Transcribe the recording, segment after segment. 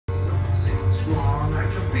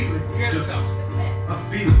just a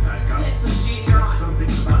feeling I got.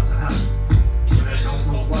 Something's about to happen. But I don't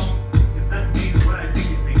know what. If that means what I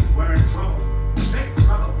think it means, we're in trouble. Big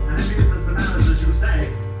trouble. And if it is as bananas as you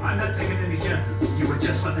say, I'm not taking any chances. You were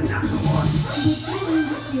just let the natural one. You feeling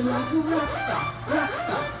with you like a rock star.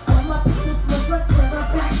 All my people flip right to the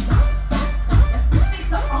back stop.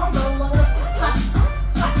 Everything's an arm roll up.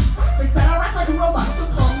 They said I rap like a robot, so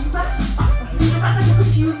call me rap. You rap like a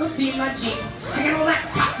computer, must be in my jeans. I got a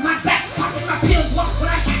laptop, my back pocket, my pills walk when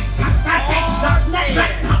I got back stop. That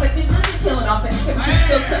track poppin', then let me killing off it. Ever since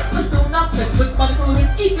still cut, we're still nothing. With Monica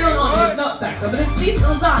Lewinsky feeling on his nutsack. But if C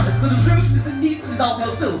skills honest, but the truth is indecent, is all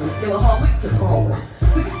hell syllables. Skill a hallway, cause all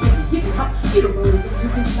sick of giving hippie hop. You don't really do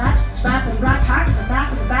this match. Strap and rock, cock in the back,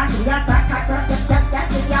 and we got back, cock, rock, it's like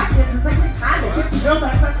every time they tip the girl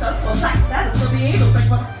back, so tax status, so the able,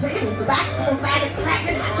 like on the table, the back, the bag, it's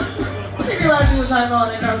cracking. They realized it was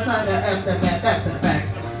ironic, I was trying to F them that, that's the fact.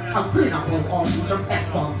 I'm putting on all these from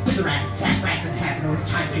F-bombs, with the rat, attack, rap is happening over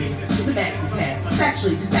time period. It's a maxi pad. It's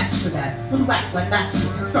actually a disaster for that. With a whack like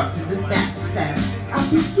master constructed this massive status. I'm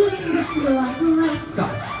beginning to feel like a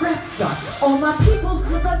rap god. All my people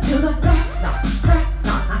live up to the back knot.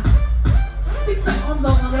 Fix the arms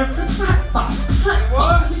all on the slap box.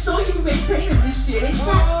 Let me show you maintaining this shit. It's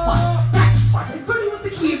that part. I'm burning with the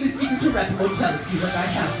key of the secret to rap immortality like I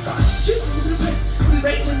have got. Shooting with the prince, to the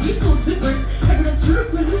range and people zippers. Everyone's true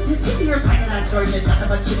for new sense. It's yours like an story, there's nothing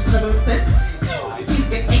but shit for no sense. Please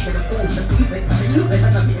get taken to school for music. I use it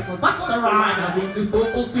like a vehicle buster rhyme. I'll leave new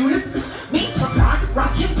school students. Me,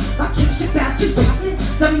 rock him, shit bastard, talking.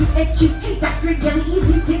 W-A-Q, Dr. Gelly,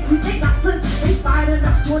 easy, think we think not son. Inspired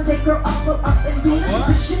enough to one day grow up and be in a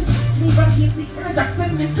position to need run DMC and induct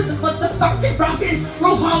them into the motherfucking rockin'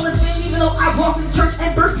 roll Hall of Fame. Even though I walk in church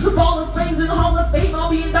and burst the ball of flames in the Hall of Fame, I'll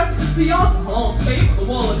be inducted to the Hall of Fame for the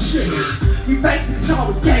wall of shame. You fakes, it's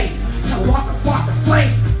all a game. Now walk the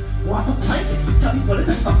flames. Walk a planking. Tell me what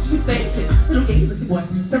the fuck you thinking? Little gay looking boy,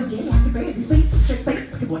 so gay I can barely see. Straight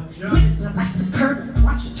face looking boy, witnessing a massive curve.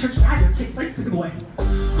 Watching church gathering take place looking boy.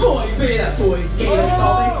 Oh, you made that boy gay, that's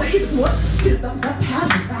all they say to boy. Get a thumbs up, pass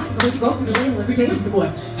it back, and when you go through the lane every day looking boy.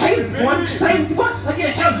 Hey, boy, what you say looking boy? I get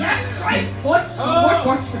a hell yeah, right, boy.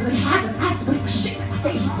 Boy, and they have an ass to wait for shit like my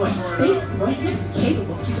face boy. Face boy, you're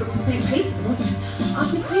capable, keep it up the same pace boy. I'm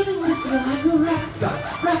beginning with you like a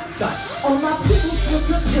rap god. All my people look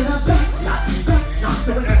up to the back knot.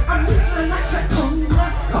 The way I'm listening that track, call me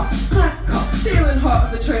NASCAR. Stealing heart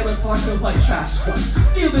of the trailer park of like trash gun.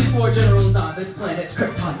 New big war generals on this planet's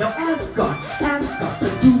Krypton. No Asgard,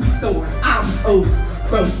 so Doom Thor. I'm road,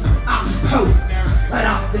 I'm Pope. Right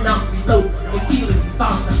off the knock reload, and feeling these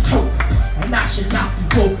bombs I'm tote. And I should not be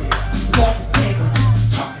broken. Walking tangle,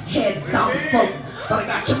 talking heads, I'll be broken. But I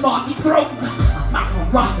got your monkey throat. I'm not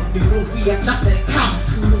gonna rock a noodle, we have nothing in common.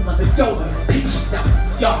 Poodle of a dollar, pinch yourself,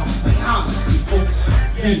 y'all, behind people.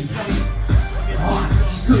 It's me.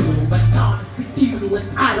 Honesty's brutal, but it's honestly futile.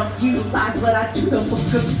 And I don't utilize what I do, though, for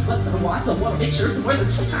good once in a while. So I wanna make sure somewhere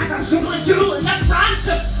there's times I scribble and doodle and that rhymes.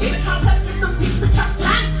 So even concept is some piece of tough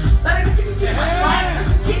times. That I can think of too much time,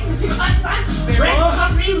 just in case the two might sign. Red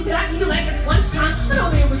I'm real, that I feel like it's lunchtime. I know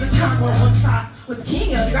there was a time where one side was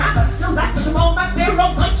king of the grind, but I still back with them all back there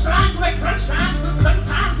on punch rhymes. So I crunch rhymes, but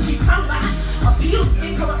sometimes when you come back, appeal to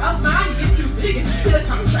skin color of mine, you get too big and feel it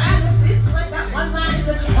come trying to sit like that one line is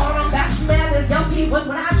all on back to man. There's young people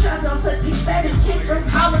when I tried to set 7 kids from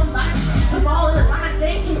Columbine. I'm all in the line,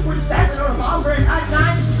 they came 47 or a revolver and I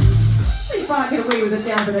 9. See if I get away with it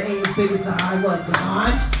now that I ain't as big as I was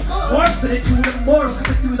behind. Or spit it to an immortal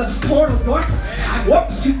coming through the portal doors. Time warp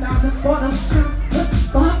 2004, no screw. What the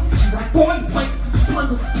fuck? You right, boy, you play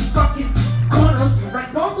puns of fucking corners. You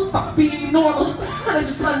right, normal, fuck being normal. And I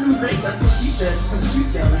just let a new ring up the future. Just gonna shoot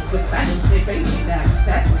jelly with battles, they baby backs.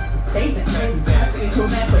 That's what they been crazy. Dancing into a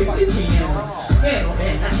man play by the piano. Man, oh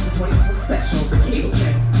man, that's the 24th special, the cable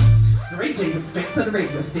channel. Ray J went straight to the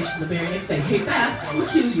radio station the very next day. Hey, fast, we'll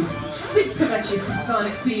kill you. Things come at you some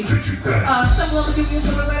sonic speed. Some will give you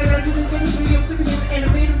some I gotta do this video, super game,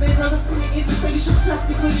 animated, made relevant to me, inspiration,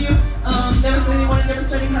 something with you. Never say they wanted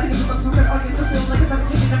demonstrating how to give a fuck from an audience of film like it's not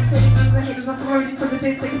taking up fitting none of the haters are priority for the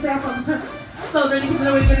day they say I'm on the celebrating because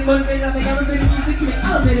no way getting motivated. I think elevated music can make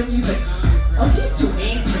elevated music. Oh, he's too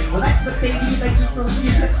mainstream. Well, that's what they do, they just love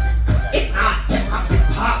music. It's not hip-hop, it's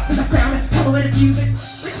pop, because I found it, elevated music.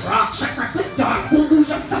 Rock, shack, rock, click, dog, we'll lose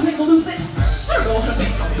your stomach, we'll lose it. I don't know how to make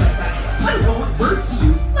songs like that. I don't know what words to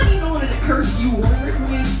use. Let me know when it occurs to you. When we're from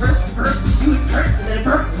verse to verse, you it's hurts and then it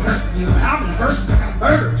burns and hurts you. How many verses I got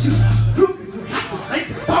murdered to? Prove you have to slice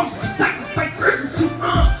the songs to sacrifice virgins to.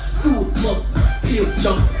 School clothes, peel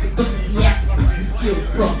junk, look at the acting, the skills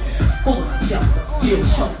broken. Full of myself, but still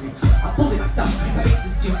hungry. I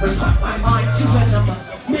Repart my mind to when I'm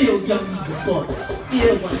a million leagues above.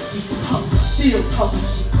 Ill ones people hungry, still talking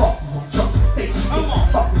shit, fuck them, I'm drunk, say this shit,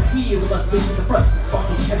 fuck with wheel, must listen to fronts,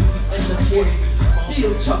 fucking heavy and the voice,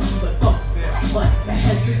 still chunky but fuck. But my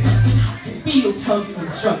head is something I can feel tugging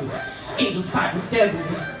and struggling. Angels fight with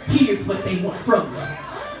devils and here's what they want from me.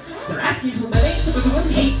 They're asking for the names of the one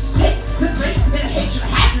hate, take consideration of their hatred I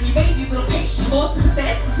have, and you may be a little patient, more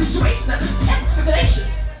sympathetic to the situation, understand discrimination.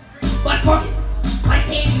 But fuck it, like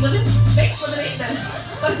saying you live in space eliminate them.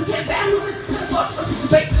 But if we can't battle them, then fuck us in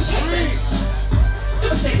space we can't then. Do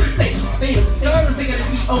a safe, fatal mistake, bigger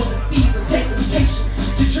than we overseas and take vacation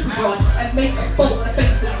to trip abroad and make a bold and a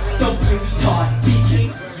basin. Don't be a retard, be a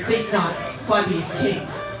king, think not, why be a king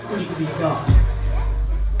when you can be a god?